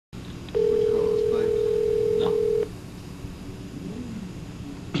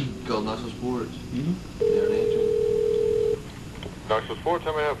Nacho Sports. Mm-hmm. They're answering. Nacho Sports,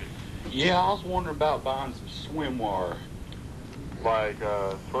 how may I help you? Yeah, I was wondering about buying some swimwear. Like,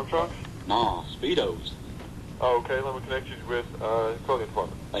 swim trunks? Nah, Speedos. Oh, okay, let me connect you with, clothing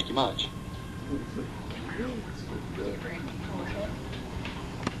department. Thank you much.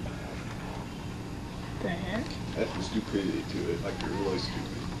 The heck? That's the stupidity to it. Like, you're really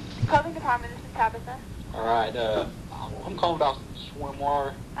stupid. Clothing department, this is Tabitha. All right, I'm calling about some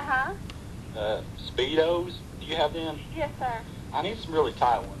swimwear. Uh-huh. Speedos. Do you have them? Yes, sir. I need some really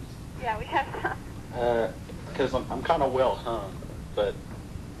tight ones. Yeah, we have some. Because I'm kind of well hung, but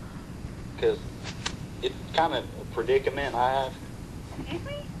because it's kind of a predicament I have. Excuse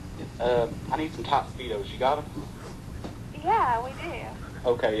me? I need some tight Speedos. You got them? Yeah, we do.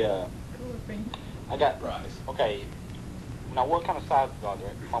 Okay, I got, Price. okay, now what kind of sizes are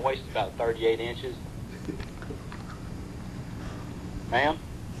there? My waist is about 38 inches. Ma'am?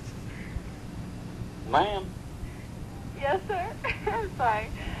 Ma'am? Yes, sir. I'm sorry.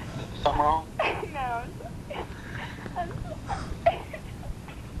 Something wrong? No, I'm sorry. I'm sorry.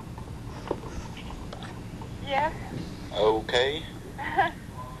 Yes? Okay.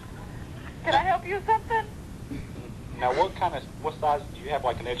 Can I help you with something? Now what size, do you have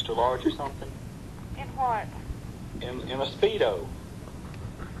like an extra large or something? In what? In a Speedo.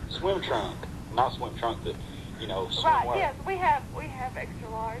 Swim trunk. Not swim trunk, but, you know, Right, swimwear. yes, we have extra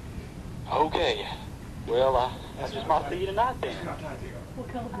large. Okay. Well, that's just my see you tonight then. All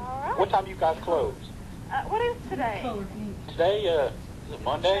right. What time you guys close? What is today? Today, is it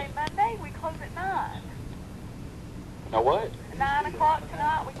Monday? Today, Monday, we close at 9. Now what? 9 o'clock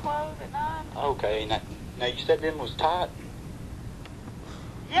tonight, we close at 9. Okay, now you said them was tight?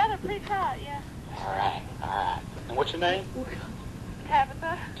 Yeah, they're pretty tight, yeah. Alright. And what's your name?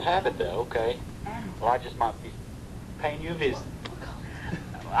 Tabitha? Tabitha, okay. Well, I just might be paying you a visit.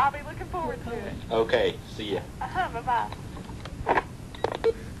 I'll be looking forward to it. Okay, see ya. Bye-bye.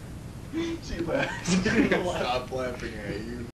 She laughed. Stop laughing at you.